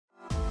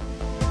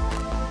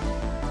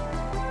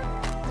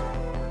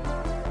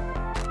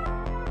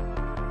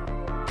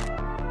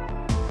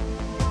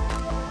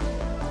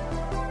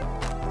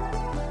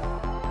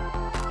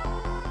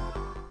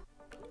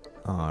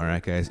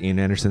Alright guys, Ian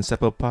Anderson,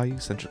 Seppo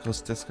Paju, Central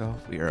Coast Disc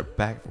Golf. We are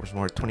back for some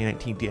more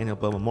 2019 Daniel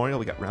Bell Memorial.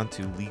 We got round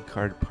 2 league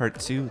card part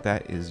 2.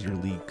 That is your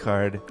league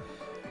card.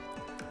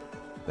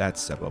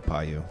 That's Seppo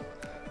Paju.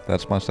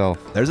 That's myself.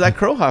 There's that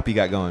crow hop you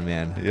got going,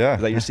 man. Yeah.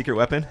 Is that your secret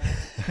weapon?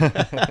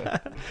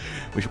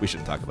 we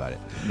shouldn't talk about it.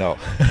 No.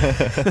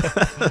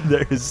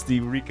 There's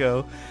Steve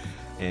Rico,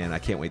 and I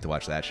can't wait to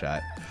watch that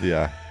shot.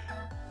 Yeah.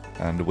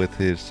 And with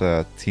his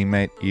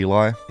teammate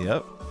Eli.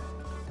 Yep.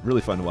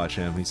 Really fun to watch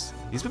him. He's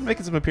been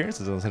making some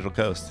appearances on the Central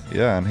Coast.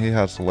 Yeah, and he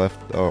has the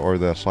left or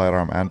the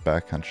sidearm and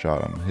backhand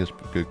shot, and he's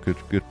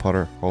good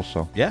putter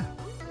also. Yeah.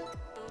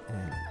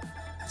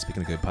 And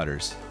speaking of good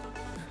putters,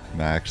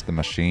 Max the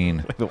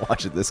Machine. I've been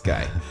watching this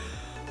guy.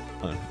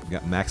 We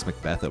got Max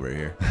Macbeth over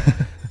here.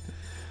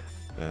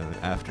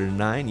 After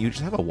 9, you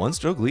just have a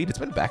one-stroke lead. It's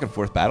been a back and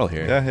forth battle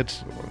here. Yeah,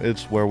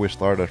 it's where we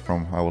started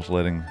from. I was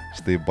leading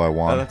Steve by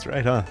 1. Oh, that's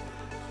right, huh?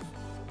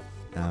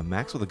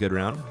 Max with a good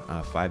round,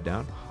 5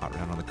 down. Hot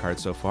round on the card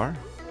so far.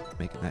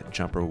 Making that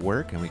jumper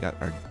work, and we got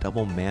our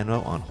double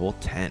mano on hole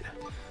 10.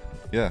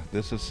 Yeah,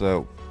 this is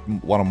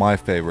one of my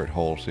favorite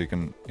holes. You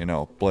can,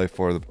 play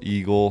for the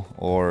eagle,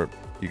 or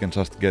you can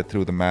just get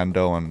through the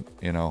mando and,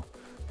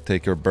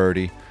 take your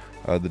birdie.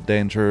 The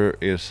danger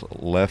is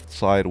left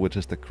side, which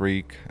is the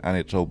creek, and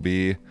it's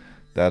OB.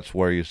 That's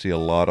where you see a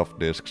lot of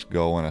discs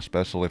going,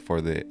 especially for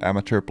the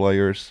amateur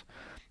players.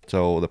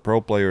 So the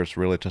pro players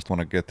really just want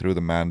to get through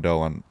the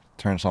mando and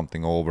turn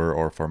something over,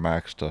 or for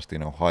Max, just,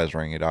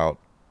 hyzering it out.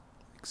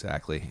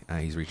 Exactly.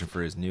 He's reaching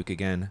for his nuke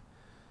again.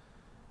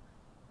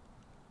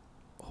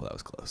 Oh, that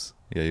was close.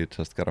 Yeah, you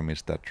just got to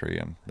miss that tree,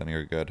 and then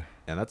you're good.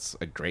 And that's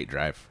a great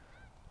drive.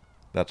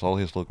 That's all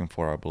he's looking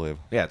for, I believe.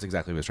 Yeah, that's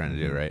exactly what he's trying to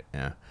do, right?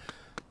 Yeah.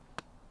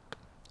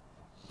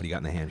 What do you got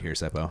in the hand here,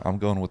 Seppo? I'm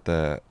going with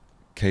the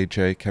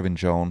KJ, Kevin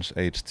Jones,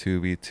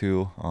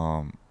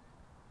 H2V2.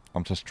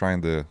 I'm just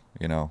trying to,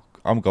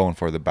 I'm going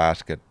for the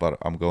basket, but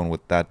I'm going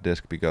with that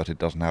disc because it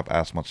doesn't have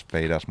as much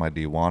fade as my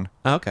D1.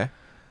 Oh, okay.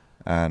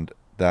 And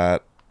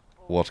that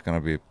was going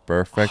to be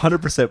perfect.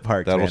 100%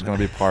 parked, That man. was going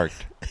to be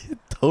parked. It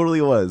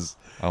totally was.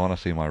 I want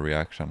to see my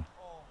reaction.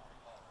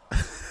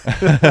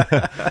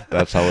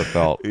 That's how it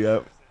felt.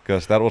 Yep.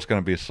 Because that was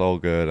going to be so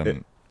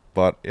good,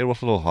 but it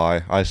was a little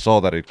high. I saw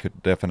that it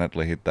could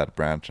definitely hit that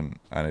branch, and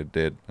it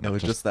did. And it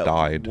was just that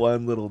died.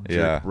 one little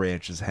jerk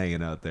branch just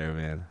hanging out there,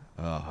 man.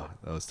 Oh,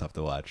 that was tough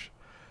to watch.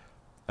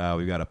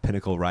 We've got a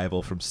pinnacle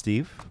rival from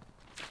Steve.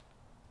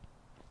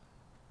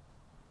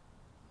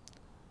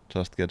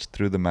 Just gets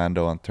through the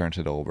mando and turns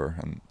it over,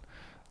 and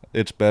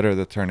it's better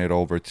to turn it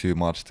over too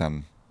much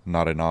than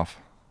not enough,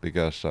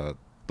 because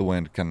the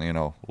wind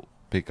can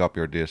pick up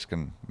your disc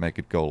and make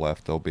it go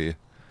left. OB.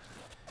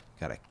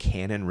 Got a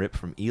cannon rip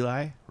from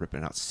Eli,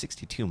 ripping out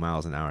 62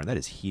 miles an hour, and that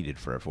is heated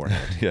for a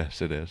forehand.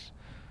 Yes, it is.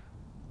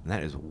 And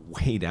that is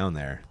way down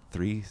there,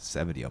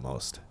 370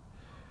 almost.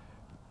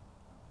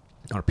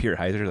 On a pure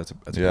hyzer, that's a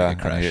pretty good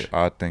crush.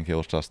 I think he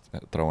was just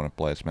throwing a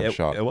placement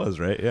shot. It was,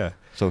 right? Yeah.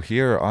 So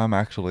here I'm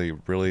actually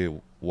really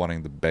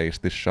wanting to base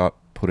this shot,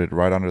 put it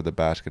right under the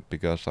basket,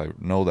 because I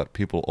know that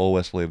people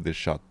always leave this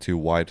shot too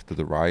wide to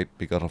the right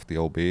because of the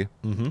OB.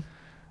 Mm-hmm.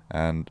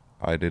 And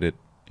I did it,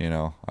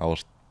 I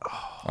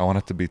want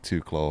it to be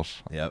too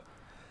close. Yep.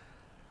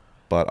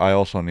 But I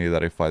also knew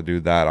that if I do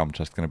that, I'm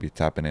just going to be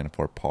tapping in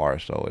for par,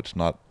 so it's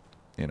not,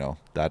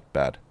 that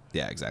bad.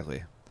 Yeah,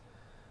 exactly.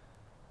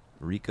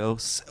 Rico,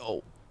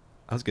 that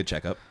was a good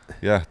checkup.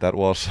 Yeah, that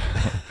was.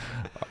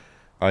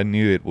 I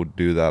knew it would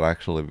do that,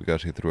 actually,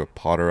 because he threw a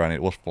putter, and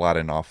it was flat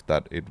enough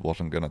that it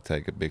wasn't going to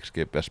take a big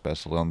skip,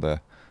 especially on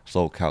the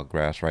SoCal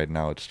grass right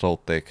now. It's so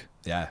thick.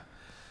 Yeah.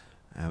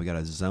 We got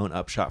a zone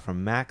up shot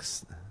from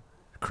Max.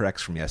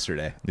 Corrects from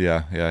yesterday.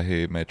 Yeah,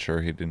 he made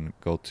sure he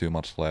didn't go too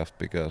much left,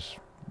 because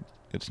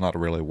it's not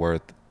really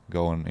worth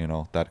going,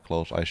 that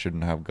close. I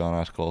shouldn't have gone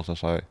as close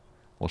as I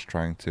was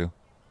trying to.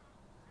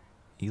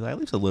 Eli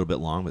leaves a little bit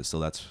long, but still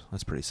that's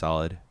pretty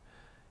solid.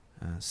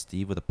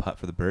 Steve with a putt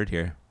for the bird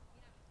here.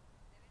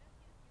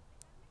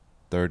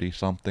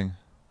 30-something.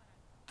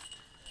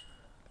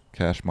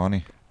 Cash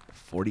money.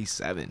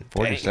 47.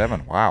 47,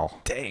 Dang. wow.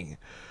 Dang.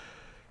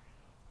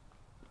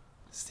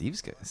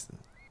 Steve's got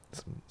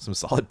some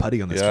solid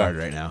putting on this card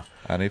right now.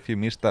 And if you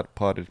miss that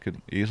putt, it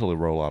could easily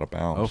roll out of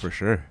bounds. Oh, for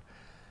sure.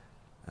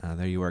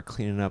 There you are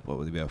cleaning up. What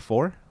would it be, a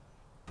 4?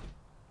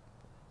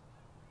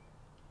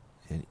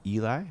 And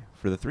Eli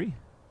for the 3.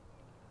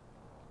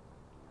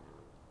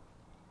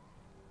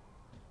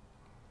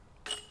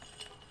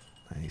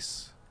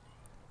 Nice.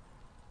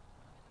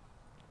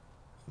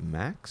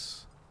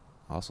 Max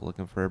also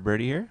looking for a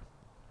birdie here.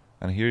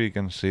 And here you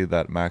can see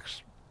that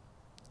Max,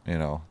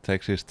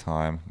 takes his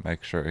time,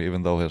 make sure,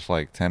 even though he's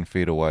like 10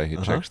 feet away, he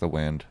checks the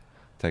wind,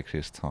 takes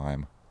his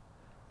time.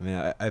 I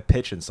mean, I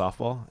pitch in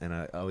softball, and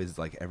I always,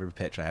 every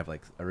pitch, I have,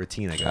 a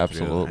routine I go through.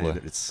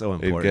 Absolutely. It's so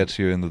important. It gets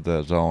you into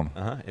the zone.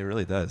 It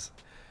really does.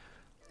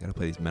 You got to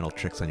play these mental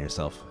tricks on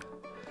yourself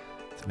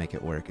to make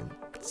it work. And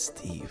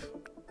Steve.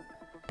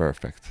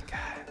 Perfect. God.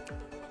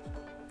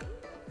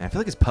 And I feel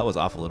like his putt was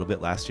off a little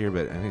bit last year,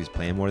 but I think he's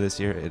playing more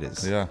this year. It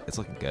is. Yeah. It's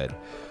looking good.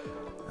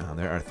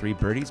 There are 3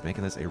 birdies,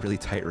 making this a really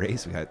tight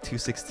race. We got 2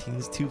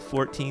 16s, 2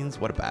 14s.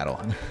 What a battle.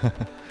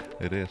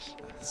 It is.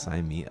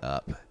 Sign me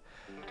up.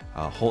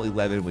 Hole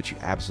 11, which you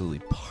absolutely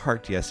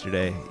parked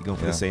yesterday. You going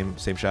for the same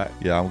shot?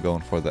 Yeah, I'm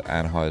going for the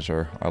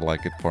Anheuser. I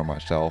like it for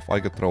myself. I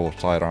could throw a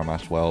sidearm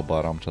as well,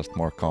 but I'm just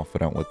more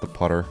confident with the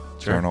putter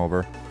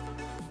turnover.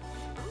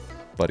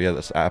 But yeah,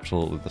 that's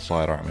absolutely the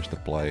sidearm is the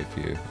play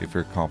if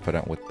you're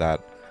confident with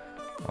that.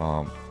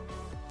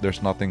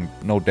 There's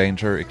no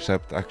danger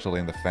except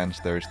actually in the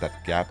fence there is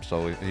that gap,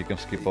 so he can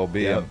skip OB.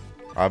 Yep. And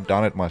I've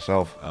done it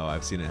myself. Oh,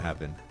 I've seen it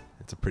happen.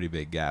 It's a pretty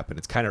big gap, and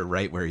it's kind of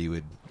right where you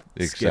would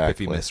skip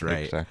if you miss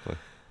right. Exactly.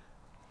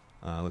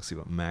 Let's see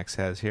what Max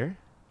has here.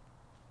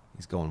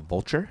 He's going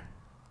Vulture.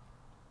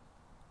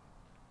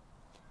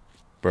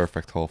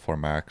 Perfect hole for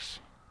Max.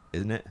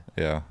 Isn't it?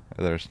 Yeah,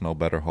 there's no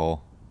better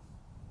hole.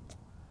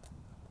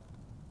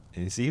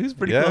 And you see, he was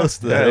pretty close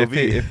to that OB.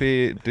 If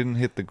he didn't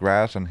hit the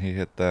grass and he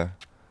hit the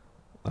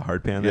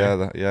hard pan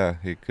there? Yeah,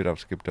 he could have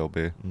skipped OB.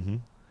 Mm-hmm.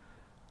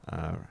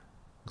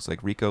 Looks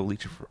like Rico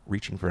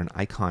reaching for an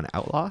Icon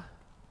Outlaw.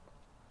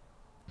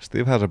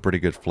 Steve has a pretty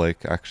good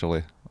flake,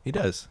 actually. He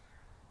does.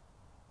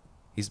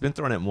 He's been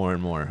throwing it more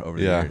and more over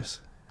the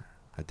years,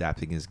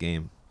 adapting his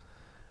game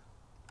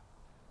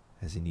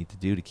as he needs to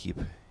do to keep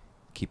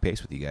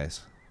pace with you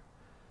guys.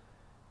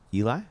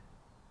 Eli,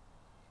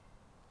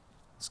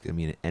 it's gonna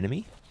be an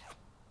enemy.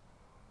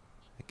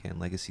 Again,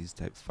 Legacies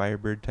type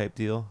Firebird type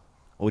deal.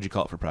 What would you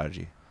call it for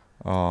Prodigy?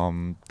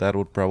 That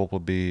would probably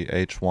be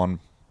H1,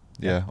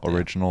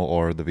 original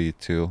or the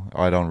V2.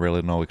 I don't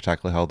really know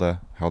exactly how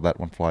that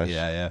one flies.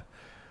 Yeah.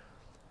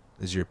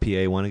 Is your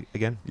PA one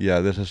again?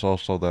 Yeah, this is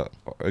also the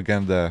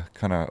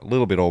kind of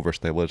little bit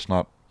overstable. It's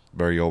not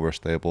very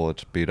overstable.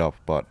 It's beat up,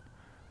 but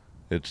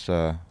it's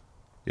the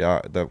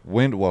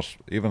wind was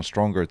even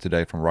stronger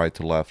today from right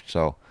to left,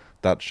 so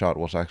that shot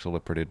was actually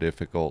pretty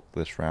difficult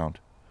this round.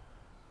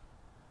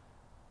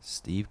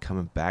 Steve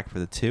coming back for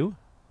the 2.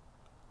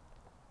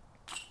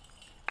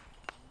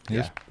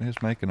 He's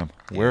making them.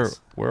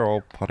 Yes. We're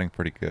all putting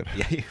pretty good.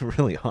 Yeah, you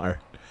really are.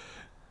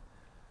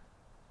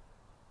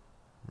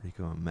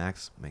 Rico and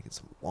Max making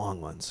some long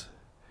ones.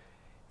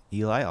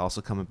 Eli also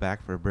coming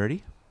back for a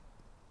birdie.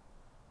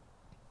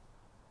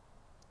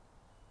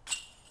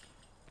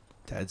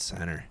 Dead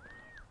center.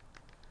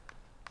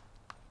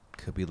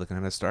 Could be looking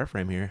at a star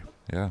frame here.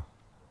 Yeah.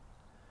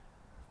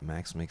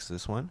 Max makes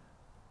this one.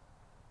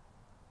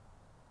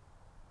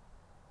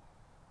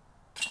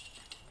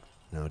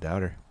 No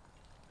doubter.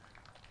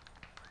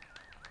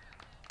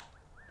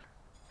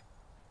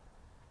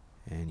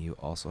 And you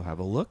also have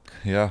a look.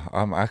 Yeah,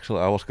 I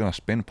was going to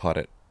spin putt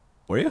it.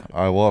 Were you?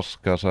 I was,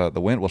 because the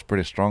wind was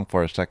pretty strong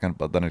for a second,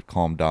 but then it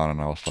calmed down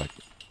and I was like,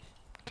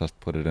 just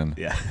put it in.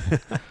 Yeah.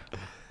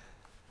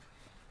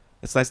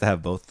 It's nice to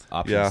have both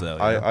options, though.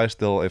 I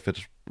still, if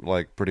it's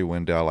like pretty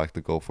windy, I like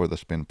to go for the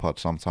spin putt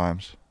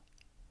sometimes.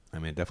 I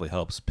mean, it definitely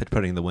helps. Pit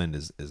putting the wind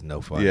is no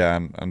fun. Yeah,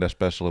 and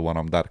especially when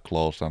I'm that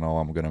close, I know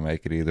I'm going to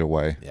make it either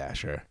way. Yeah,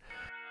 sure.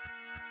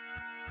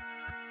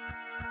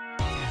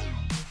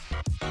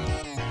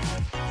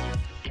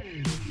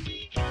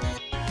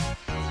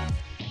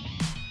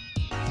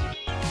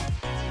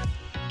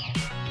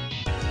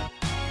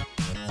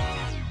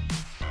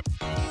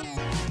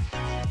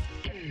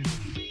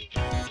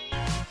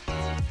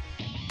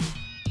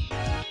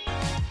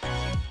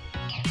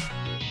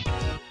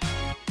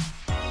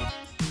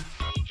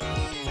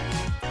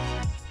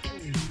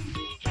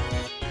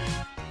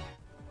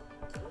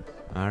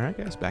 All right,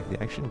 guys, back to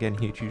the action. Again,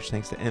 huge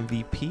thanks to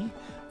MVP.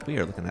 We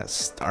are looking at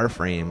star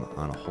frame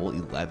on hole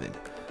 11.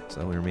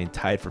 So we remain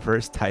tied for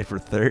first, tied for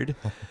third.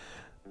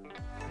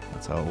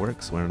 That's how it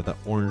works. We're into the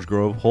Orange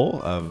Grove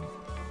hole of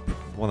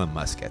one of the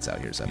must-gets out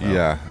here somehow.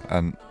 Yeah,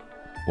 and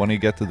when you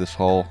get to this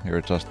hole,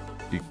 you're just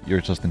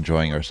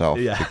enjoying yourself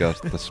because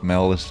the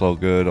smell is so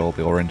good, all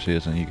the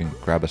oranges, and you can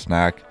grab a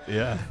snack.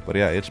 Yeah. But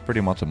yeah, it's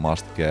pretty much a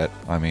must-get.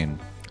 I mean,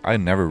 I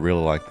never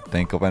really like to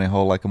think of any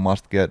hole like a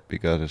must-get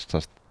because it's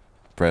just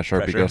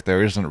pressure because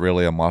there isn't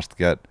really a must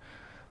get,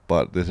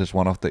 but this is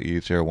one of the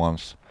easier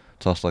ones,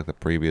 just like the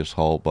previous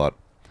hole. But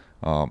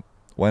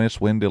when it's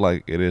windy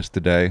like it is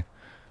today,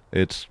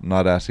 it's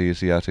not as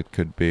easy as it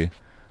could be.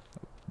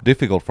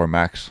 Difficult for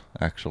Max,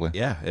 actually.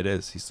 Yeah, it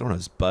is. He's throwing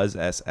his Buzz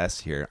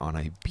SS here on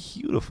a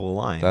beautiful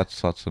line. That's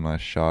such a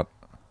nice shot.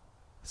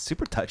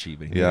 Super touchy,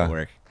 but he made it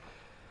work.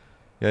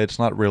 Yeah, it's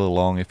not really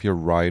long. If you're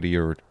righty,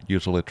 you're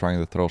usually trying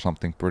to throw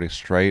something pretty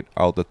straight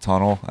out the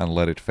tunnel and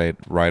let it fade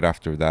right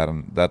after that,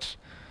 and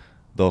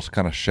those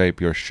kind of shape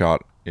your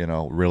shot,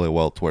 really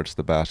well towards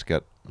the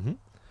basket.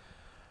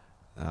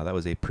 Mm-hmm. That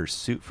was a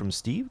pursuit from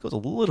Steve. Goes a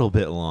little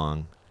bit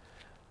long.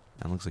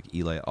 And looks like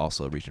Eli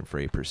also reaching for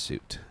a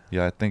pursuit.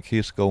 Yeah, I think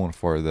he's going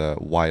for the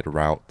wide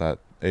route that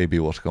AB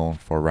was going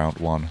for round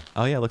 1.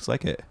 Oh, yeah, looks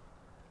like it.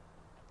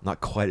 Not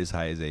quite as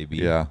high as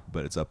AB,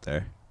 but it's up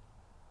there.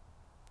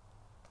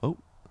 Oh.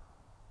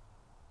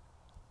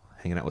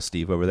 Hanging out with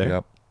Steve over there.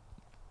 Yep.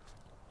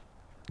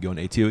 Going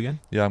A2 again?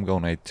 Yeah, I'm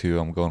going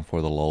A2. I'm going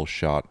for the low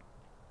shot.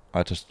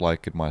 I just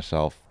like it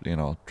myself,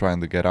 trying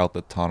to get out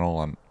the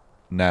tunnel and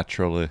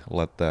naturally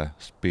let the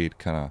speed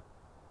kind of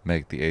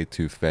make the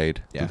A2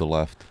 fade Yeah. to the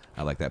left.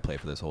 I like that play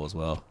for this hole as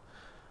well.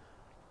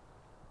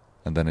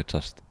 And then it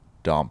just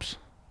dumps.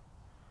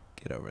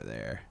 Get over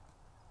there.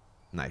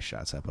 Nice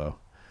shot, Seppo.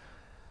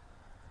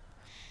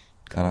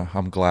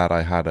 I'm glad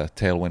I had a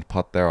tailwind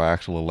putt there. I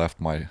actually left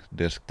my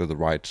disc to the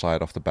right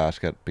side of the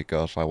basket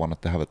because I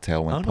wanted to have a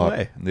tailwind Oh, no putt.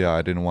 way. Yeah,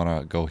 I didn't want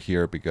to go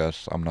here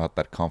because I'm not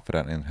that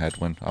confident in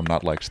headwind. I'm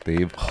not like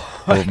Steve,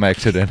 who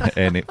makes it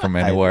from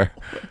anywhere.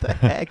 What the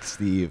heck,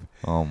 Steve?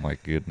 Oh my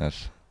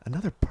goodness.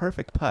 Another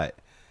perfect putt.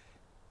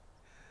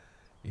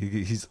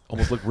 He's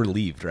almost looked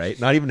relieved, right?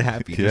 Not even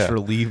happy. Yeah. Just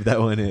relieved that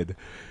one in.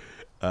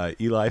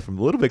 Eli from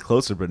a little bit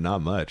closer, but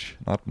not much.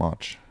 Not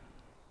much.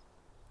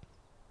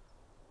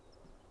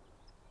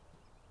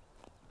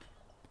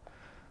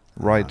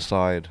 Right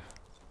side.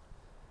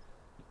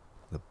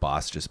 The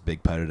boss just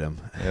big putted him.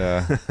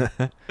 Yeah.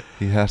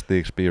 He has the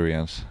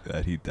experience.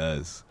 That he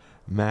does.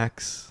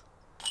 Max.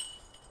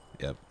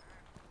 Yep.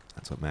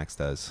 That's what Max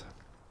does.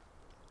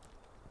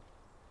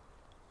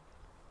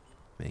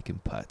 Making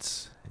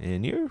putts.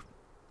 And you're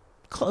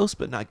close,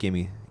 but not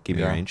gimme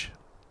Yeah. range.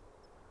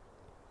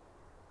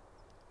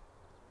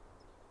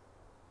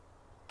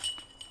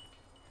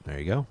 There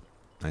you go.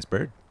 Nice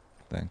bird.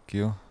 Thank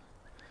you.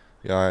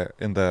 Yeah,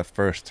 in the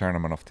first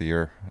tournament of the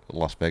year,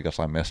 Las Vegas,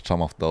 I missed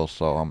some of those,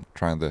 so I'm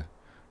trying to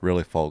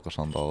really focus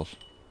on those.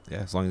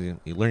 Yeah, as long as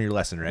you learn your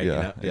lesson, right? Yeah,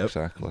 You know? Yep.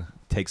 exactly.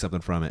 Take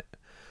something from it.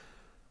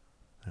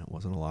 It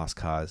wasn't a lost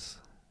cause.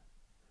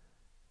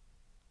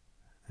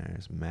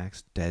 There's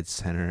Max dead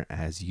center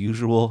as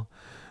usual.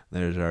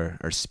 There's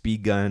our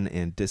speed gun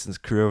and distance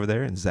crew over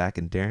there, and Zach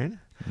and Darren.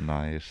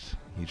 Nice.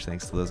 Huge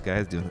thanks to those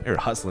guys. They're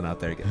hustling out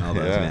there, getting all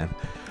those, Yeah.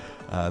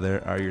 man.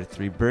 There are your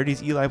three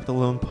birdies. Eli with the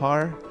lone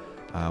par.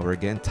 We're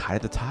again tied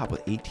at the top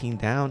with 18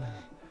 down.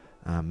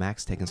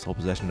 Max taking sole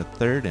possession of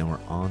third, and we're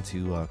on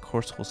to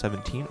course hole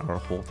 17 or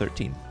hole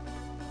 13.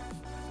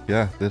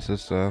 Yeah, this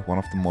is one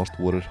of the most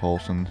wooded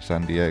holes in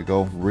San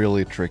Diego.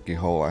 Really tricky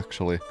hole,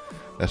 actually,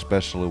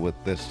 especially with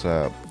this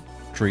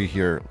tree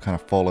here kind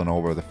of falling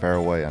over the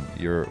fairway, and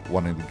you're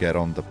wanting to get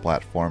on the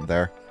platform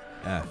there.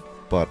 Yeah.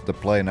 But the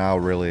play now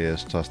really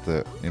is just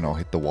to,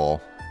 hit the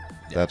wall.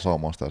 Yeah. That's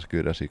almost as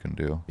good as you can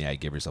do. Yeah, you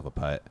give yourself a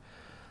putt.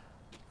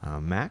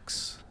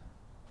 Max,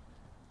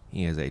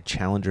 he is a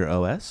Challenger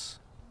OS.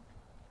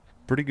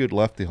 Pretty good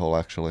lefty hole,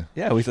 actually.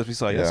 Yeah, we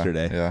saw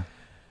yesterday. Yeah.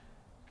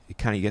 You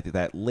kind of get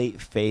that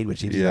late fade,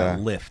 which gives you Yeah.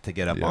 that lift to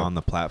get up Yeah. on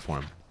the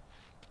platform.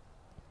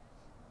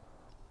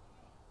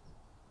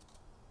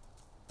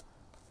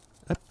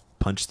 That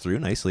punched through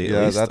nicely.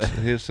 At Yeah, least.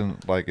 he's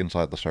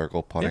inside the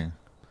circle putting.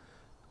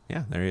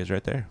 Yeah, there he is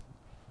right there.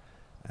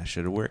 That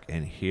should have worked.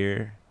 And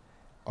here.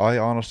 I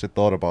honestly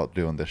thought about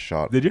doing this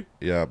shot. Did you?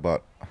 Yeah,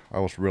 but I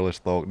was really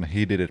stoked, and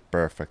he did it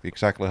perfect,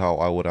 exactly how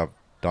I would have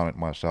done it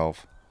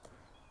myself.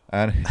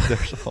 And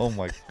there's, oh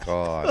my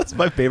god. That's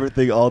my favorite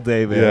thing all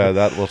day, man. Yeah,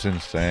 that was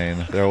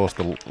insane. There was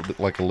a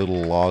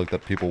little log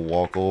that people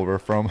walk over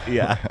from.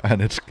 Yeah.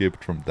 And it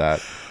skipped from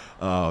that.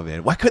 Oh,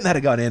 man. Why couldn't that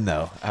have gone in,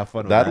 though? How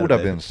fun That would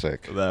have been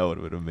sick. That would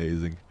have been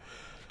amazing.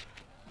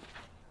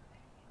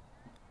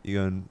 You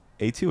going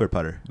A2 or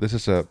putter? This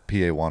is a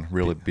PA1,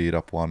 really beat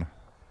up one.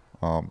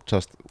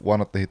 Just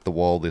wanted to hit the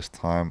wall this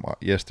time.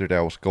 Yesterday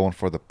I was going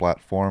for the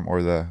platform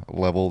or the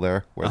level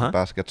there where the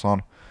basket's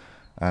on,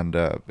 and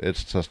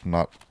it's just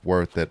not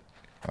worth it.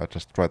 I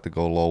just tried to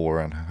go lower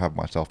and have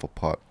myself a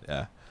putt.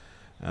 Yeah.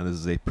 And this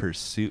is a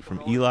pursuit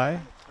from Eli.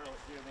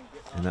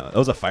 And that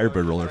was a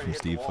Firebird roller from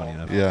Steve, funny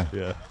enough. Yeah.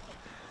 Yeah.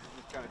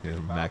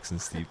 Max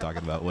and Steve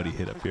talking about what he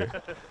hit up here.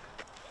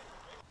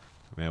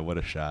 Man, what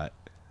a shot.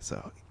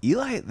 So,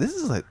 Eli, this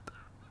is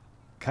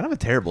kind of a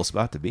terrible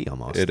spot to be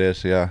almost. It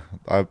is, yeah.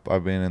 I've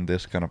been in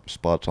this kind of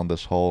spots on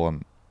this hole,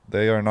 and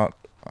they're not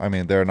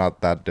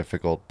that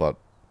difficult, but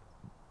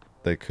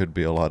they could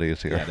be a lot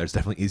easier. Yeah, there's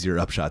definitely easier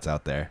upshots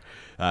out there.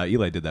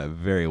 Eli did that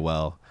very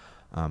well.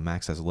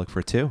 Max has a look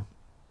for two.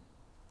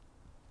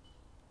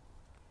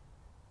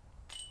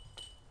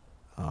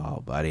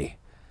 Oh, buddy.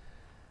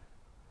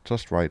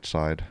 Just right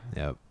side.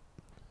 Yep.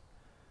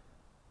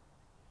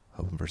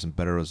 Hoping for some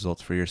better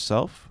results for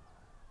yourself.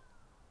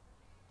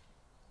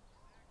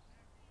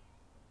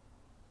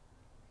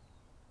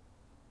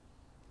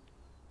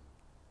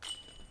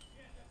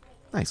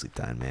 Nicely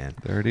done, man.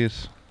 There it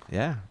is.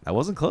 Yeah, I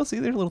wasn't close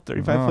either. A little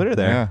 35-footer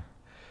there. Yeah,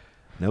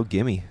 No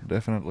gimme.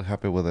 definitely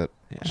happy with it.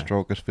 Yeah.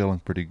 Stroke is feeling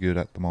pretty good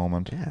at the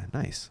moment. Yeah,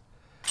 nice.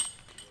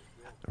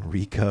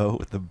 Rico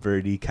with the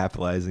birdie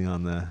capitalizing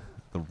on the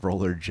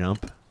roller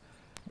jump.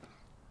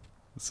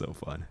 So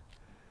fun.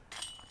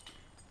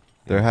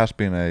 There has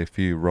been a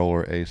few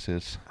roller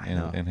aces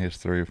in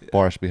history.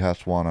 Barsby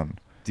has one, and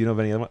Do you know of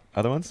any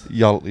other ones?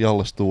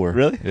 Jalle Stoer.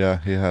 Really? Yeah,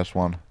 he has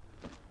one.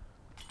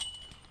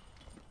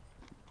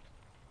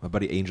 My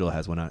buddy Angel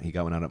has one out. He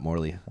got one out at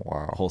Morley.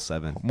 Wow. Hole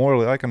 7.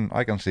 Morley, I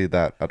can see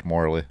that at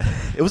Morley.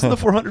 It was in the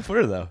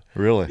 400-footer, though.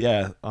 Really?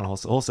 Yeah, on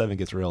hole 7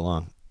 gets real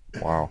long.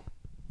 Wow.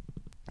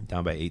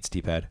 Down by 8,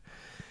 Steve had.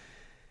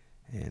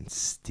 And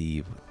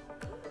Steve,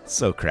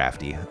 so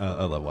crafty.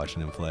 I love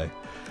watching him play.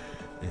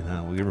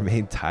 And we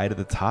remain tied at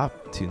the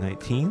top,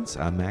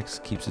 219s. Max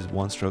keeps his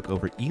 1 stroke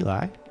over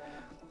Eli.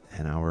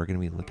 And now we're going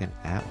to be looking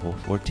at hole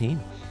 14.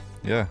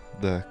 Yeah,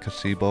 the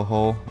gazebo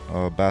hole.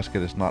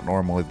 Basket is not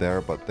normally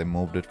there, but they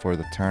moved it for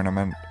the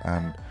tournament.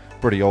 And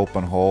pretty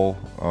open hole.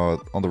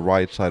 On the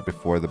right side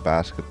before the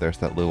basket, there's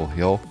that little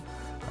hill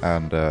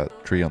and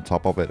tree on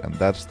top of it. And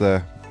that's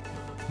the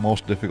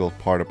most difficult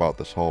part about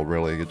this hole,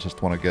 really. You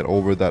just want to get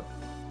over that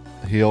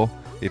hill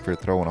if you're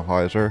throwing a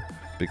hyzer,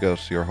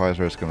 because your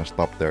hyzer is going to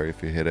stop there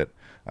if you hit it.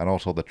 And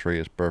also the tree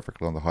is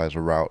perfectly on the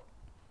hyzer route.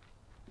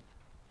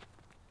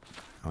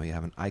 Oh, you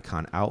have an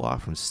Icon Outlaw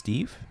from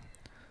Steve.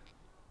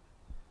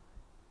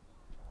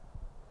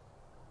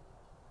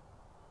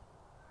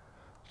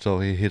 So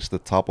he hits the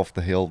top of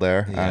the hill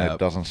there, and it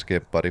doesn't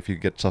skip. But if you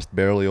get just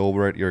barely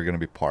over it, you're going to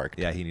be parked.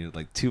 Yeah, he needed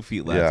like 2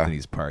 feet left, and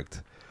he's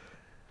parked.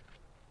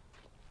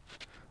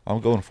 I'm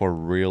going for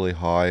really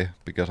high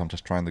because I'm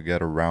just trying to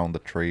get around the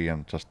tree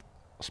and just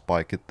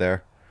spike it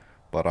there.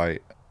 But I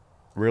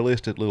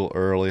released it a little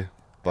early,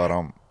 but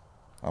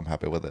I'm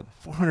happy with it.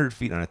 400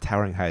 feet on a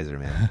towering hyzer,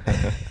 man.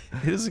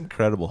 It is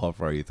incredible how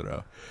far you throw.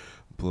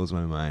 It blows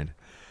my mind.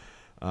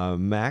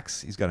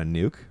 Max, he's got a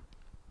nuke.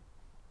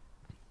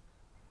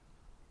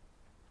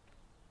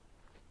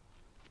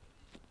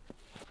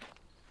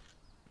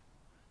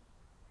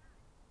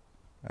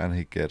 And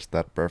he gets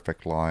that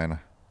perfect line.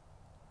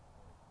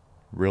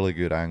 Really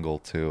good angle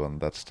too,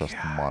 and that's just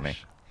money.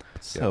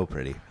 So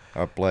pretty.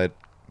 I played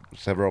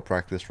several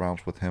practice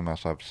rounds with him,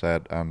 as I've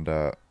said, and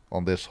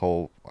on this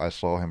hole I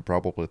saw him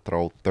probably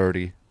throw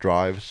 30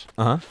 drives,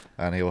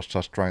 and he was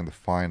just trying to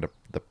find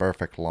the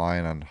perfect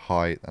line and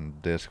height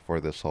and disc for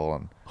this hole,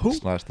 and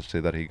it's nice to see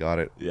that he got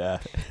it. Yeah.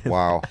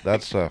 Wow,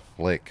 that's a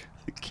flick.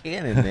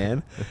 Cannon,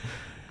 man.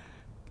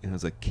 It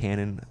was a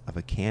cannon of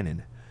a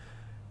cannon.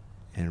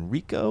 And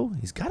Rico,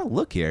 he's got a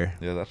look here.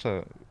 Yeah,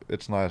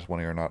 it's nice when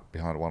you're not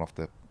behind one of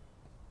the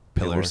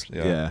pillars.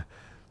 Yeah. Yeah.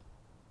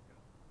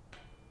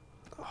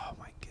 Oh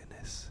my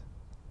goodness.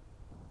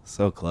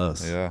 So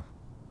close. Yeah.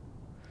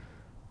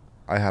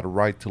 I had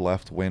right to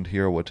left wind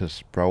here, which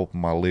is probably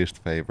my least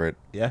favorite.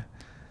 Yeah.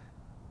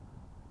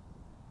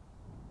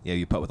 Yeah,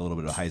 you putt with a little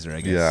bit of hyzer, I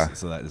guess. Yeah.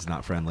 So that is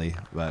not friendly,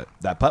 but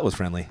that putt was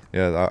friendly.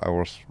 Yeah, I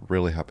was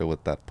really happy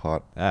with that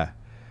putt. Ah,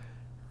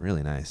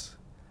 really nice.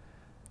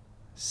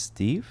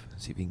 Steve,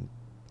 see if you can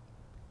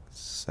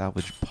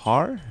salvage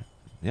par.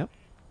 Yep.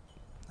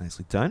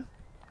 Nicely done.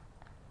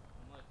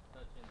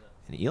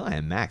 And Eli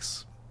and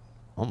Max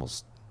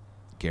almost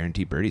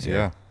guaranteed birdies here.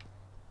 Yeah.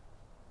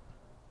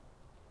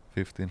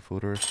 15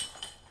 footers.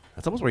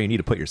 That's almost where you need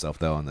to put yourself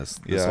though on this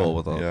hole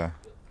with all. Yeah.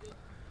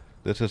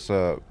 This is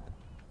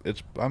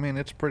it's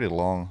pretty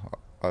long.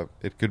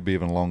 It could be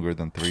even longer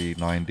than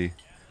 390.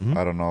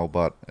 I don't know,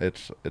 but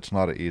it's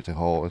not an easy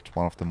hole. It's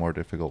one of the more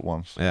difficult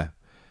ones. Yeah.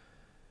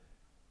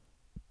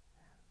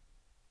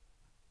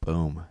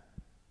 Boom.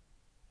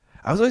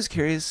 I was always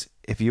curious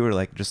if you were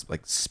like just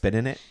like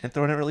spinning it and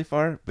throwing it really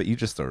far, but you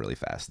just throw really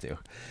fast too.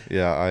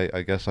 Yeah,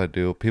 I guess I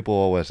do. People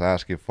always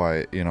ask if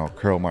I,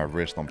 curl my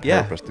wrist on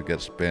purpose to get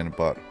spin,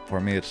 but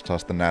for me it's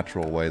just the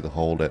natural way to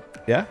hold it.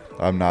 Yeah?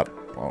 I'm not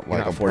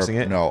like I'm forcing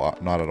it? No,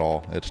 not at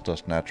all. It's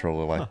just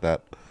naturally like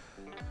that.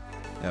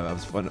 Yeah, that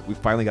was fun. We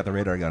finally got the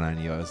radar gun on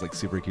you. I was like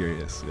super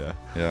curious. Yeah.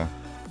 Yeah.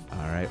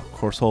 All right.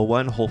 Course hole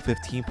 1, hole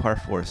 15, par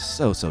 4.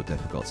 So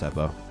difficult,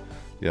 Seppo.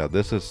 Yeah,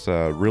 this is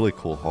a really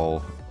cool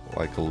hole,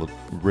 like a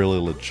really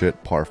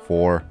legit par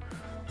 4,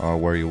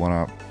 where you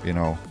want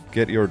to,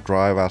 get your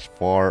drive as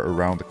far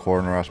around the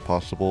corner as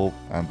possible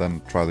and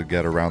then try to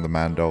get around the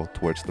Mando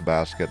towards the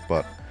basket,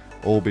 but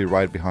all be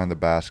right behind the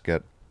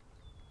basket,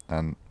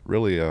 and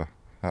really a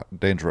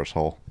dangerous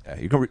hole. Yeah,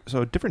 you're going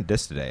so different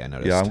disc today, I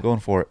noticed. Yeah, I'm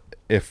going for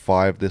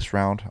F5 this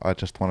round. I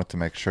just wanted to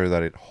make sure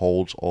that it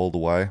holds all the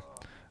way,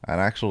 and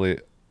actually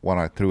when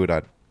I threw it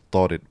I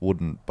thought it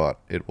wouldn't, but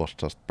it was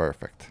just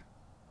perfect.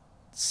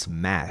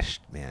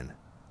 Smashed, man.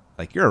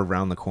 Like you're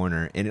around the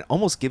corner and it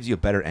almost gives you a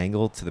better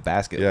angle to the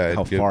basket, yeah,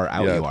 how far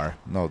out you are.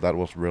 No, that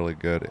was really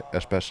good,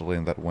 especially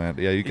in that wind.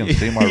 Yeah, you can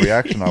see my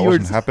reaction. I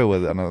wasn't happy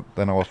with it, and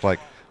then I was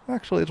like,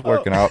 actually it's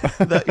working out.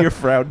 Your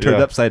frown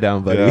turned upside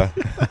down, buddy. Yeah.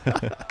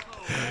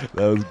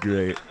 That was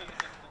great.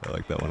 I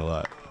like that one a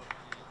lot.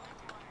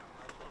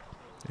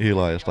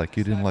 Eli is like,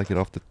 you didn't like it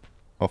off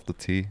the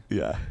tee?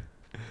 Yeah.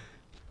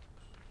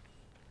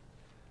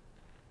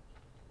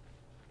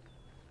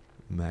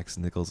 Max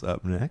Nichols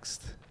up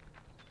next.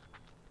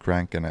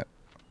 Cranking it.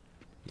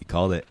 You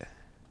called it.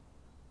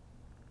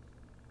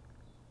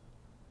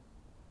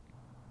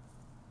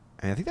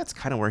 And I think that's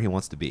kind of where he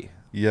wants to be.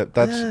 Yeah,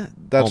 that's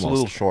almost. a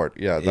little short.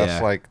 Yeah,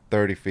 that's like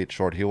 30 feet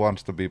short. He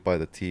wants to be by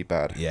the tee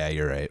pad. Yeah,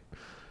 you're right.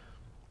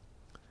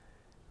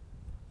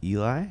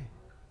 Eli,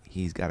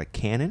 he's got a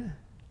cannon.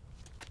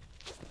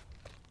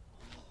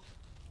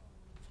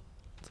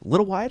 It's a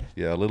little wide.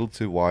 Yeah, a little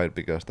too wide,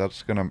 because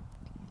that's going to,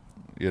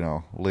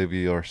 leave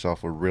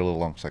yourself a really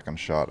long second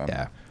shot.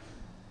 And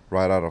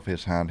right out of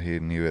his hand, he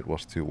knew it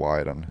was too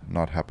wide and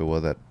not happy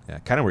with it. Yeah,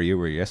 kind of where you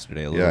were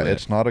yesterday a little bit. Yeah,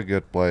 it's not a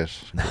good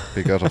place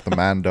because of the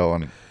Mando,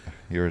 and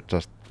you're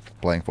just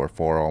playing for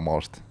 4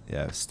 almost.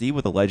 Yeah, Steve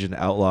with the Legend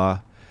Outlaw.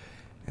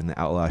 And the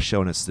Outlaw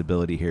showing its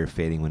stability here,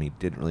 fading when he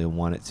didn't really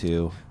want it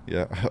to.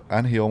 Yeah,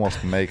 and he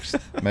almost makes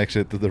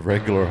it to the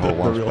regular hole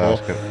once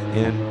basket.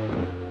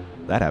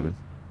 And that happened.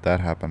 That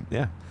happened.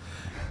 Yeah.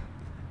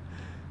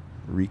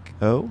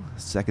 Rico,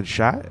 second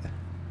shot.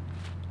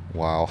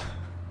 Wow.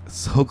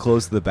 So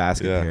close to the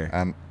basket here.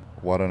 And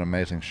what an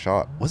amazing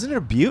shot. Wasn't it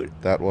a beaut?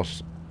 That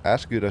was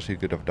as good as he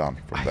could have done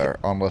from there,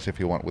 unless if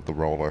he went with the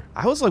roller.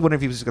 I was like wondering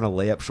if he was just going to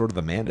lay up short of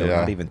the Mando and Yeah.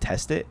 not even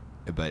test it.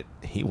 But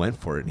he went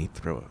for it, and he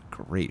threw a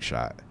great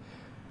shot.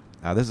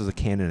 This is a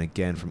cannon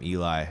again from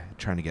Eli,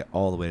 trying to get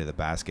all the way to the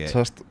basket.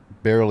 Just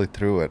barely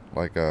threw it,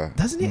 like a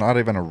Doesn't he? not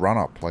even a run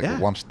up, like Yeah. a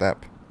one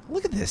step.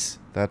 Look at this.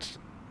 That's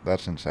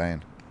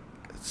insane.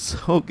 It's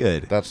so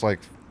good. That's like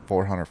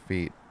 400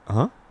 feet.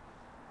 Uh-huh.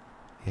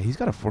 Yeah, he's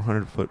got a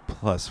 400-foot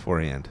plus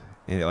forehand.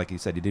 And like you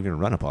said, he didn't even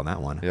run up on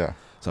that one. Yeah.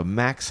 So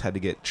Max had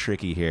to get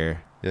tricky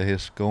here. Yeah,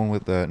 he's going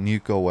with the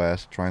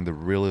Nichols, trying to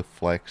really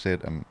flex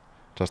it and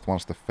just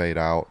wants to fade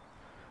out.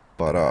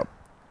 But a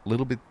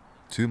little bit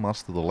too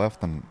much to the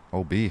left and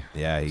OB.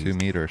 Yeah, he 2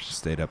 meters.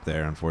 stayed up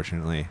there,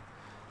 unfortunately.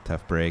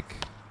 Tough break.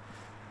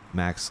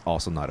 Max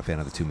also not a fan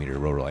of the 2-meter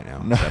roller right now.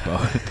 No.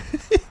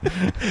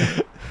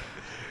 Seppo.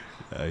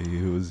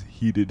 He was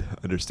heated,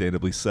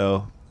 understandably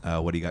so.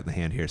 What do you got in the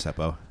hand here,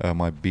 Seppo?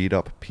 My beat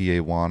up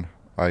PA1.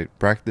 I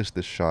practiced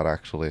this shot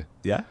actually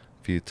Yeah?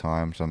 a few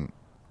times, and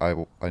I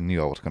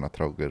knew I was going to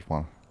throw a good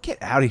one. Get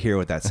out of here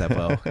with that,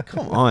 Seppo.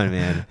 Come on,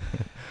 man.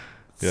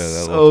 Yeah,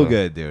 that so was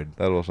good, dude.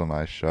 That was a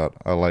nice shot.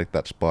 I like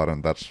that spot,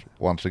 and that's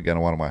once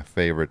again one of my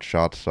favorite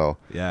shots, so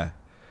Yeah.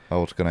 I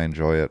was going to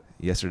enjoy it.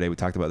 Yesterday we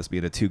talked about this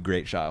being a 2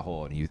 great shot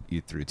hole, and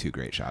you threw 2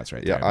 great shots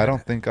right Yeah, there. I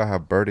don't think I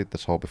have birdied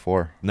this hole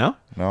before. No?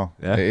 No,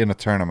 Yeah. in a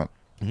tournament.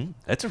 Mm-hmm.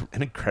 That's an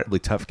incredibly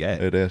tough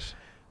get. It is.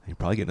 You're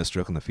probably getting a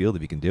stroke on the field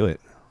if you can do it.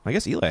 I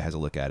guess Eli has a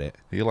look at it.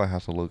 Eli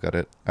has a look at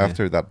it.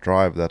 After that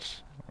drive,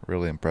 that's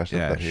really impressive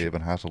Yeah, that he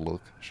even has a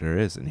look. Sure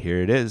is. And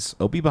here it is.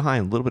 OB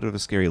behind. A little bit of a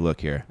scary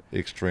look here.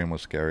 Extremely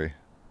scary.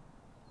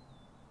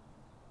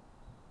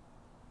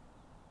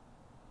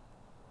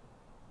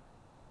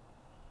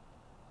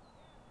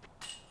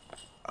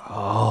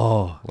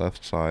 Oh.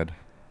 Left side.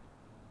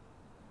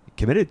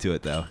 Committed to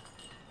it, though.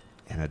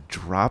 And a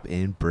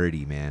drop-in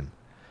birdie, man.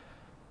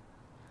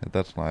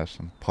 That's nice.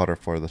 And putter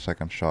for the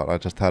second shot. I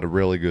just had a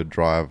really good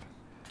drive.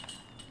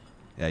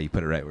 Yeah, you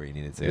put it right where you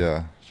needed to.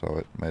 Yeah, so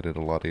it made it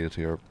a lot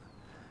easier.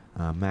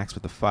 Max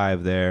with the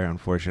 5 there,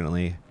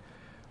 unfortunately.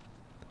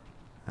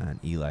 And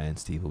Eli and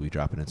Steve will be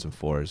dropping in some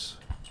 4s.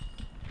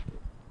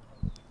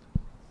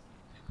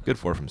 Good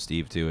 4 from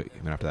Steve, too,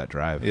 even after that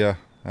drive. Yeah,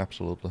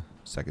 absolutely.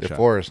 Second The shot.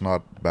 4 is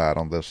not bad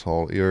on this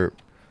hole. You're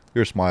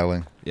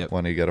smiling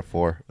when you get a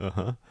 4.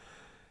 Uh-huh.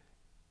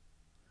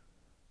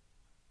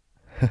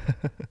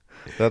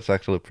 That's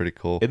actually pretty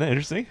cool. Isn't that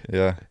interesting?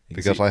 Yeah, You can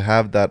because see- I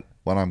have that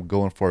when I'm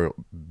going for a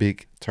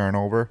big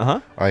turnover. Uh-huh.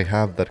 I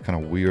have that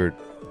kind of weird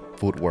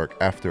footwork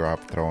after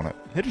I've thrown it.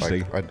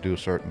 Interesting. Like I do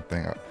certain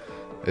thing.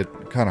 It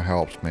kind of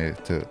helps me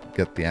to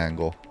get the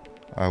angle.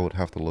 I would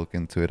have to look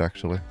into it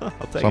actually. I'll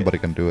take Somebody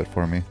can do it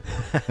for me.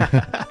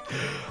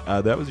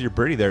 That was your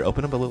birdie there.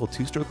 Open up a little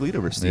 2-stroke lead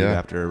over Steve Yeah.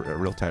 after a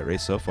real tight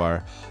race so far.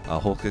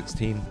 Hole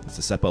 16. It's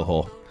a Seppo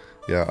hole.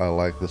 Yeah, I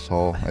like this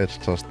hole. It's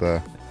just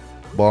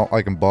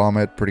I can bomb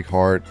it pretty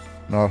hard.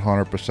 Not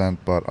 100%,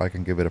 but I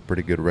can give it a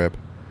pretty good rip.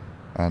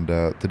 And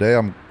today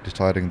I'm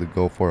deciding to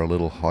go for a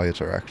little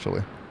hyzer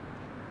actually.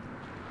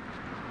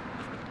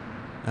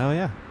 Oh,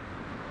 yeah.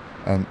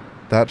 And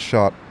that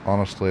shot,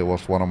 honestly,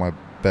 was one of my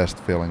best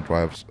feeling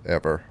drives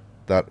ever.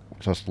 That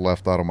just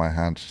left out of my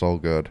hand so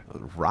good.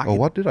 Rocket. Oh,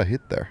 what did I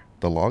hit there?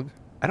 The log?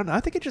 I don't know. I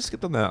think it just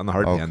skipped on the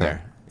hard pan Okay.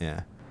 there.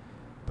 Yeah.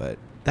 But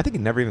I think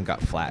it never even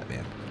got flat,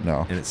 man.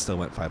 No. And it still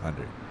went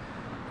 500.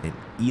 And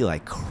Eli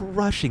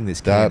crushing this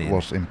That cannon.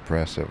 was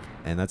impressive.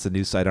 And that's a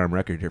new sidearm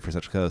record here for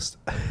Central Coast.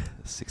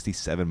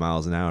 67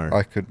 miles an hour.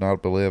 I could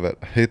not believe it.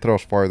 He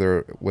throws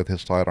farther with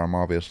his sidearm,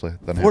 obviously,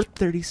 than his...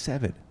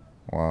 437.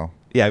 Wow.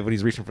 Yeah, when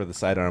he's reaching for the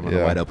sidearm on the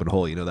Yeah. wide open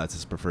hole, you know that's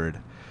his preferred.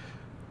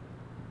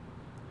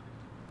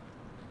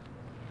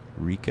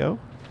 Rico.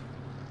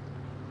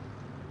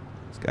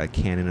 He's got a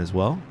cannon as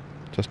well.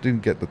 Just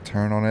didn't get the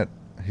turn on it.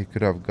 He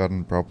could have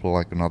gotten probably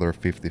like another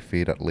 50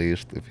 feet at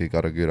least if he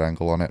got a good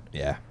angle on it.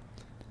 Yeah.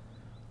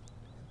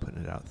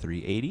 Putting it out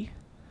 380.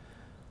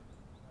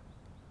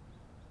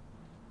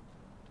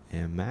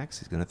 And Max,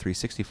 he's going to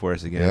 360 for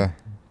us again. Yeah.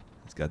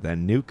 He's got that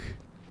nuke.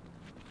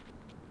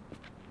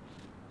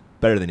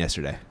 Better than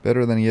yesterday.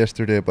 Better than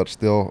yesterday, but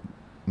still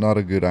not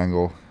a good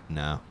angle.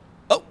 No.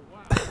 Oh!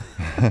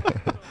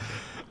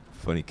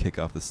 Funny kick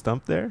off the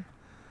stump there.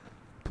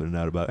 Putting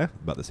out about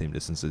the same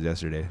distance as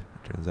yesterday,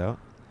 it turns out.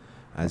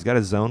 He's got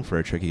a zone for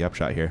a tricky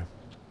upshot here.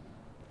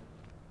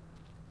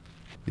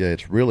 Yeah,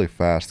 it's really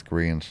fast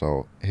green,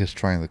 so he's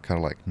trying to kind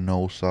of like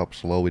nose up,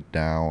 slow it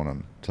down,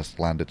 and just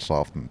land it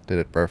soft and did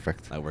it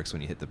perfect. That works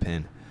when you hit the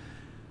pin.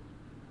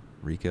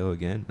 Rico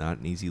again, not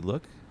an easy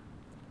look.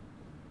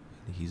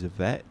 He's a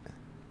vet.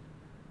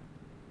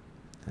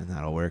 And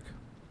that'll work.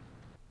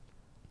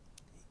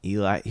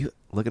 Eli,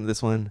 looking at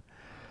this one,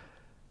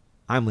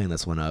 I'm laying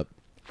this one up.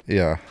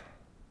 Yeah.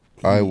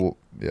 I will.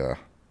 Yeah.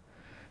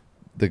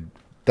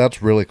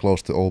 That's really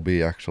close to OB,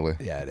 actually.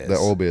 Yeah, it is. The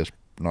OB is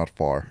not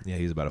far. Yeah,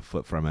 he's about a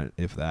foot from it,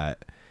 if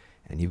that.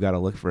 And you've got to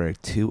look for a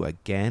 2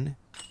 again.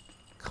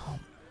 Come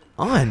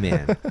on,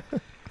 man.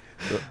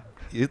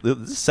 This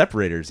is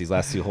separators, these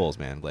last 2 holes,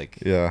 man. Like,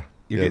 Yeah.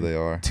 Yeah, they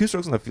are. 2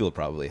 strokes on the field,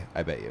 probably,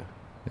 I bet you.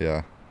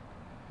 Yeah.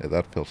 Yeah,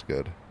 that feels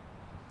good.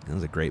 That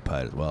was a great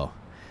putt as well.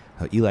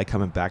 Eli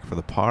coming back for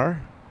the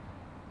par.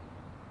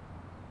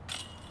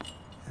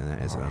 And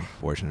that is an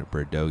unfortunate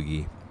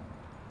birdogey.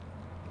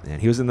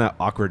 And he was in that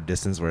awkward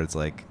distance where it's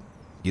like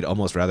you'd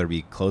almost rather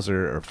be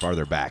closer or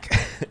farther back.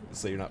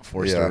 So you're not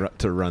forced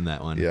to run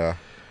that one. Yeah.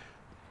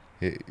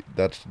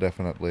 That's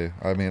definitely,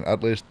 I mean,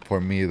 at least for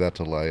me, that's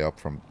a layup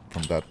from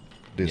that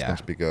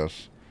distance,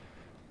 because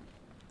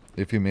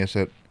if you miss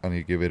it and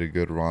you give it a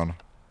good run,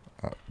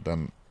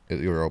 then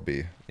you're OB.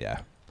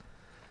 Yeah.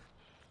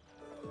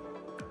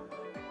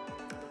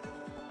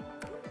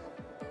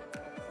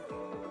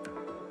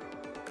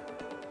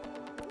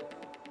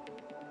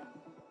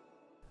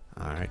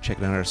 All right,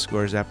 checking out our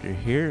scores after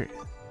here.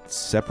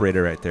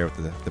 Separator right there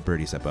with the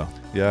birdie, Seppo.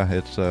 Yeah,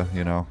 it's,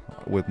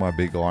 with my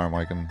big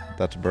arm,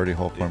 that's a birdie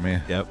hole for me.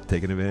 Yep,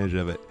 taking advantage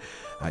of it.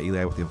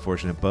 Eli with the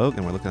unfortunate bogey,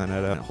 and we're looking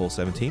at hole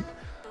 17.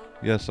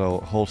 Yeah, so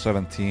hole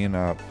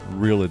 17,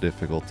 really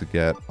difficult to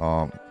get.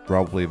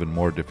 Probably even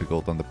more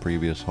difficult than the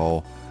previous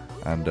hole.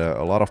 And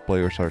a lot of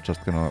players are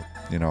just going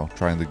to,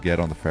 trying to get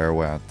on the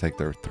fairway and take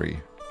their 3.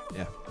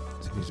 Yeah,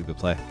 it's a good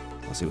play.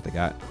 Let's see what they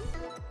got.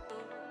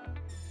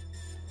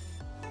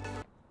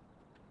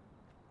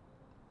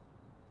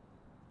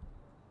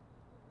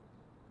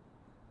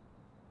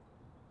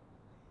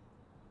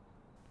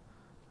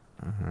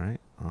 All right,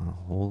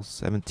 hole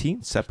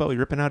 17. Seppo, you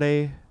ripping out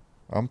a...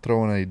 I'm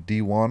throwing a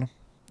D1.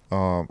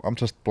 I'm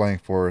just playing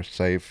for a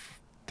safe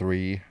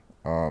 3,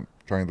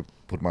 trying to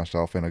put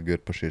myself in a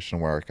good position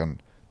where I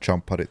can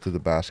jump put it to the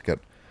basket.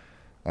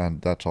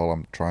 And that's all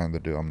I'm trying to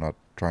do. I'm not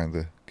trying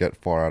to get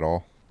far at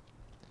all.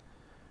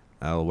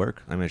 That'll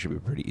work. I mean, it should be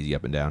pretty easy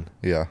up and down.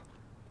 Yeah.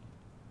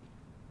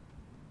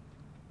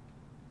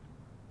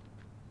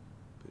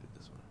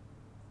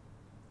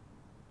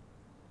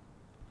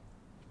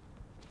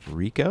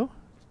 Rico?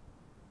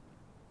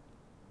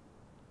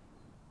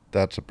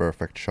 That's a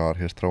perfect shot.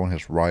 He's throwing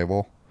his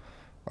rival.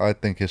 I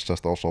think he's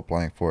just also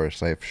playing for a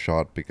safe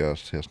shot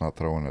because he's not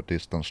throwing a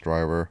distance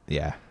driver.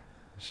 Yeah.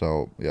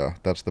 So, yeah,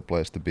 that's the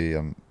place to be,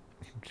 and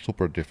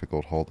super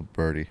difficult hole to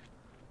birdie.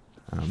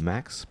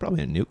 Max,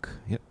 probably a nuke.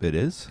 Yep, it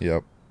is.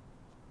 Yep.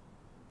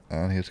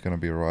 And he's going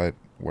to be right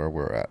where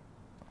we're at.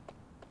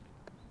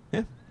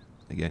 Yeah.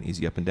 Again,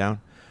 easy up and down.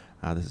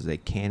 This is a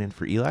cannon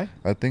for Eli.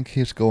 I think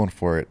he's going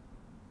for it.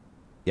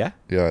 Yeah?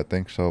 Yeah, I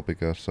think so,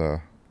 because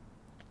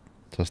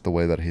just the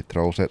way that he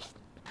throws it.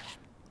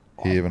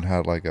 He even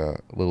had like a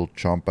little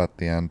jump at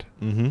the end.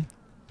 Mm-hmm.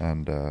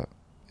 And,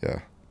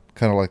 yeah,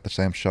 kind of like the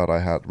same shot I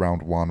had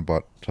round 1,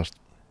 but just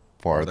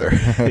farther.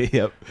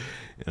 Yep.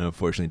 And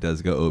unfortunately, it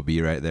does go OB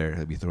right there.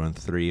 He'll be throwing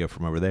 3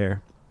 from over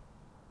there.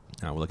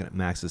 Now we're looking at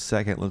Max's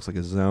second. Looks like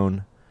a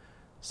zone.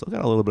 Still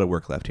got a little bit of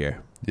work left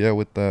here. Yeah,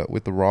 with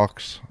the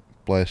rocks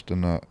placed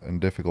in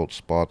difficult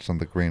spots and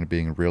the green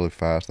being really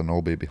fast and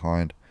OB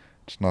behind,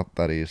 it's not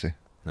that easy.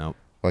 Nope.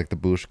 Like the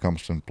bush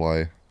comes in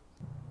play.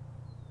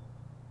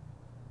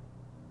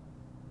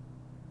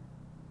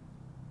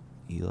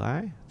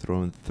 Eli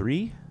throwing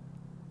 3.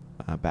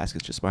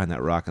 Basket's just behind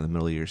that rock in the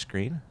middle of your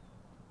screen.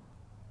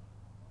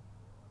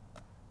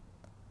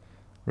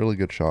 Really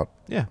good shot.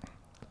 Yeah.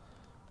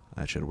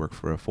 That should work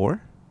for a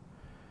 4.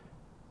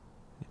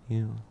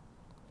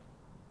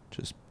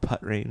 Just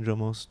putt range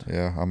almost.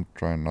 Yeah, I'm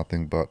trying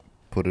nothing but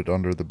put it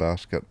under the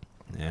basket.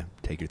 Yeah,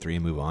 take your 3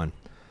 and move on.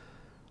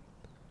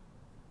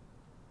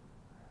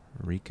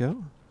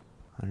 Rico,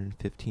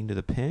 115 to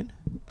the pin.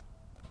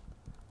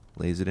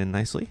 Lays it in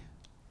nicely.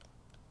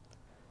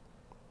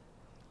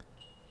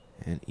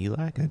 And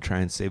Eli going to try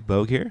and save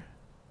Bogue here.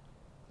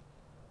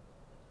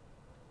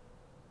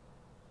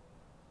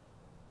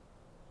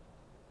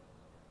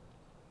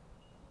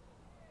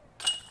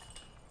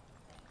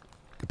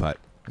 Good putt.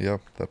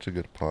 Yep, that's a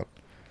good putt.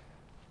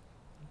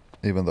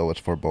 Even though it's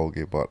for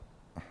bogey, but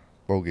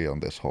bogey on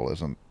this hole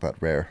isn't that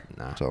rare.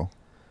 Nah. So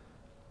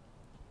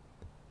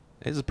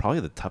this is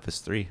probably the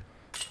toughest 3.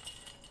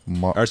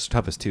 Or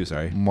toughest 2,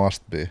 sorry.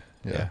 Must be.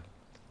 Yeah.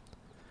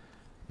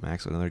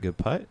 Max with another good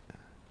putt.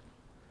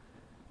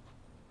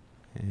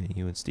 And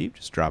you and Steve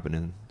just dropping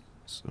in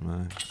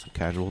some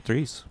casual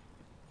 3s.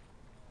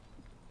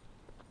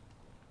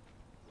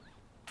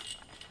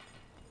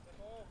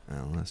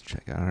 Now let's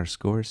check out our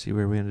scores, see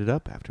where we ended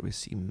up after we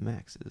see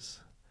Max's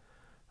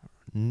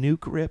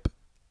nuke rip.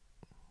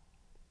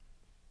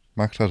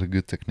 Max has a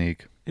good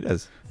technique. He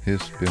does.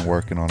 He's been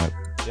working on it.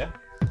 Yeah.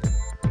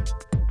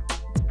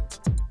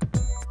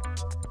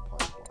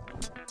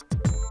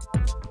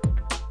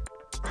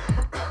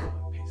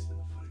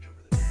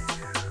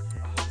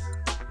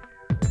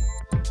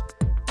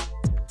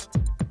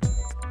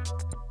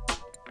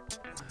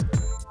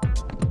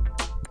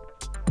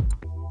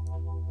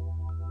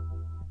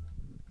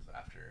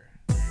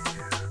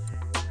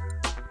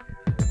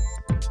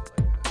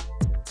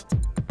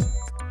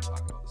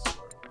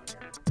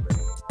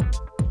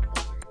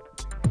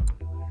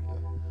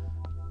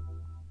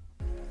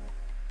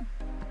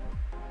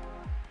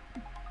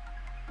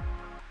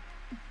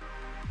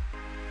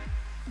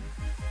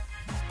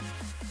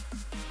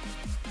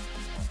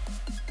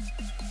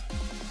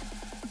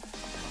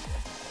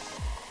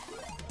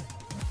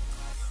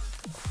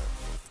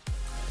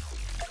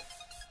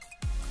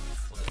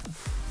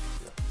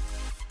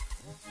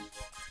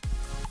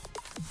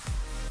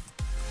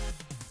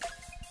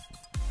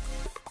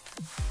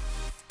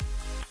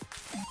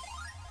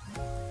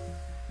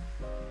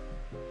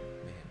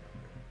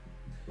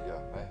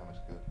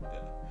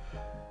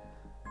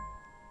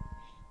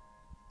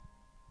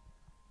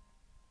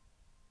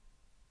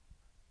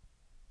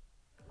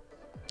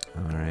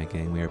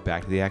 Right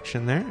back to the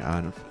action there.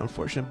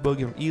 Unfortunate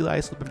bogey from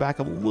Eli, slipping back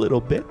a little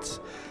bit.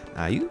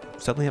 You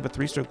suddenly have a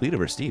 3-stroke lead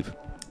over Steve.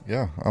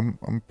 Yeah,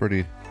 I'm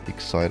pretty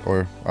excited,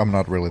 or I'm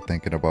not really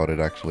thinking about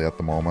it actually at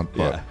the moment,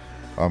 but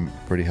I'm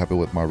pretty happy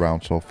with my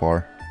round so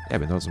far. Yeah,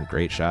 been throwing some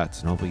great shots,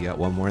 and hopefully you got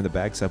one more in the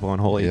bag step on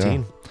hole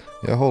 18.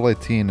 Yeah, hole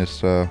 18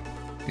 is,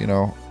 you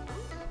know,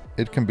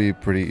 you can be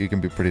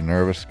pretty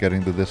nervous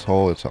getting to this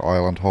hole. It's an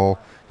island hole.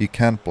 You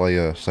can play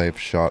a safe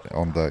shot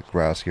on the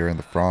grass here in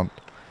the front,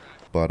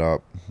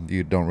 but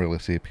you don't really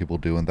see people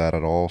doing that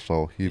at all,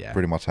 so you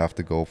pretty much have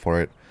to go for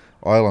it.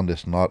 Island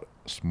is not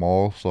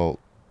small, so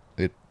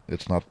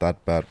it's not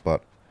that bad,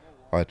 but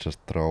I just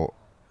throw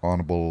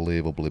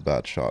unbelievably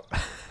bad shot.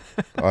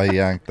 I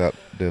yanked that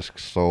disc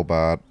so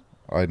bad.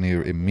 I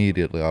knew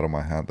immediately out of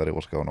my hand that it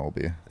was going OB.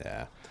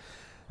 Yeah.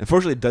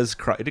 Unfortunately,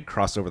 it did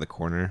cross over the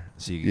corner,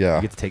 so you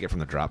get to take it from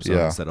the drop zone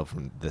instead of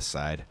from this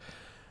side.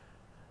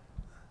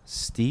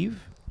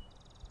 Steve,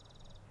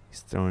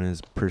 he's throwing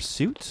his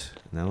pursuit,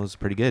 and that was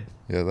pretty good.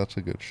 Yeah, that's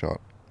a good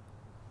shot.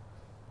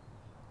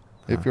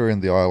 If you're in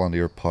the island,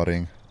 you're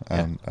putting,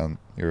 and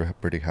you're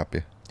pretty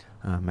happy.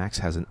 Max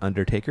has an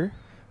Undertaker.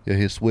 Yeah,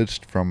 he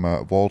switched from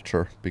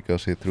Vulture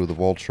because he threw the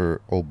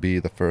Vulture OB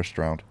the first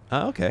round.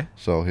 Oh, okay.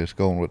 So he's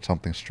going with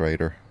something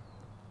straighter,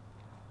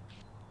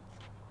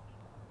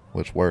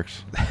 which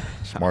works.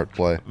 Smart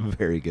play.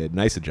 Very good.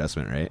 Nice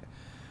adjustment, right?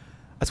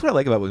 That's what I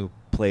like about when we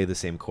play the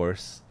same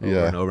course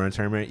over and over in a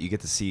tournament. You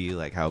get to see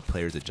like how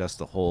players adjust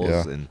the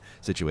holes and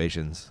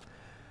situations.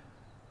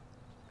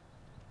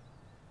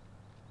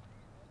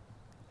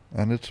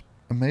 And it's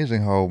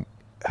amazing how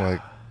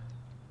like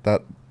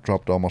that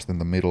dropped almost in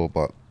the middle,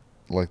 but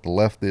like the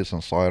lefties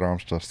and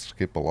sidearms just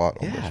skip a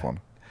lot on this one.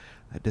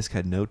 That disc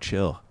had no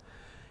chill.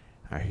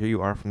 All right, here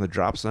you are from the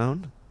drop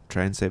zone.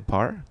 Try and save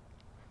par.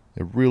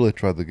 I really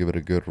tried to give it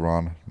a good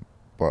run,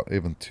 but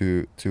even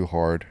too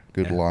hard.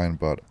 Good line,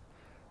 but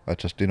I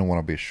just didn't want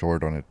to be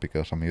short on it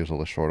because I'm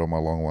usually short on my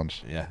long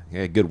ones. Yeah,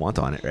 good want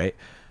on it, right?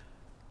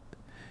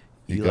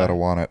 You gotta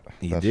want it.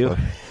 You do.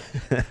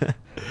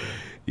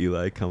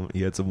 Eli,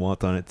 he had some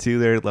want on it too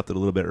there. Left it a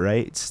little bit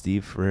right.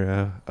 Steve for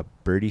a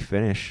birdie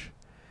finish.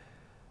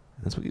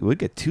 That's what you would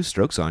get 2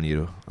 strokes on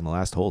you on the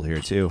last hole here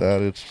too.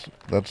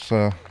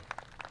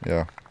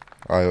 Yeah.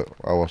 I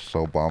was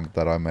so bummed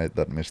that I made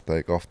that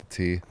mistake off the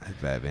tee.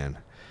 That's bad, man.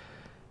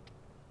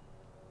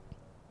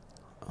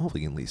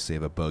 Hopefully you can at least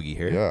save a bogey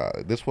here. Yeah,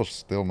 this was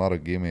still not a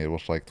gimme. It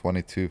was like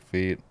 22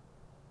 feet.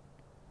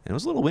 And it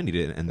was a little windy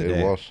to end the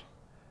day. It was.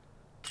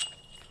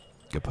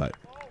 Good putt.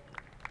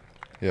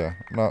 Yeah,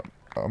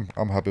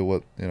 I'm happy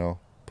with,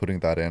 putting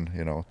that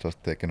in,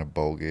 just taking a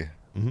bogey.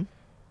 Mm-hmm.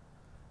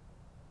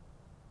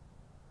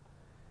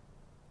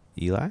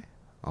 Eli,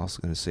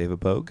 also going to save a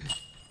bogey.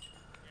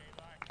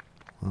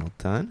 Well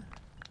done.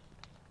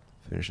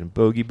 Finishing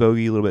bogey,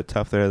 a little bit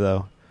tough there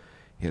though.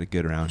 He had a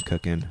good round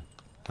cooking.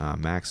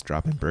 Max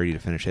dropping birdie to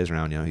finish his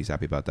round. He's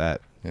happy about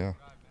that. Yeah.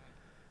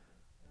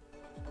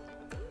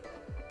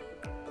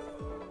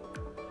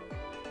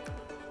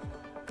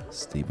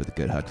 Steve with a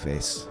good hug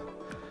face.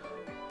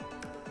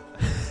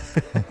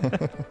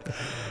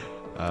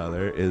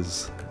 There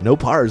is no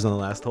pars on the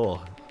last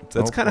hole.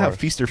 That's kind of how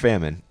feast or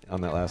famine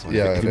on that last one.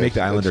 Yeah, if you make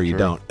the island or you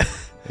don't.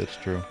 It's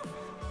true.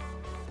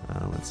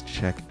 Let's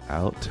check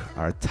out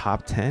our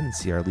top 10 and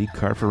see our lead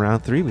card for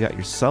round 3. We got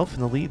yourself in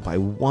the lead by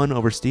 1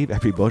 over Steve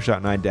after you both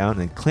shot 9 down.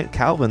 And Clint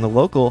Calvin, the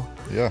local,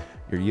 your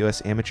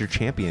U.S. amateur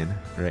champion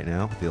right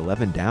now, with the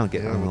 11 down,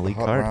 getting on the lead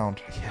card.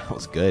 Round. Yeah, that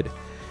was good.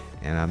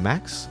 And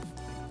Max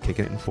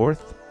kicking it in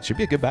 4th. Should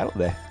be a good battle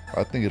today.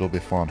 I think it'll be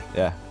fun.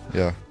 Yeah.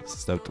 Yeah.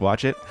 Stoked to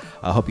watch it.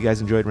 I hope you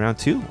guys enjoyed round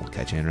 2. We'll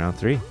catch you in round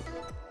 3.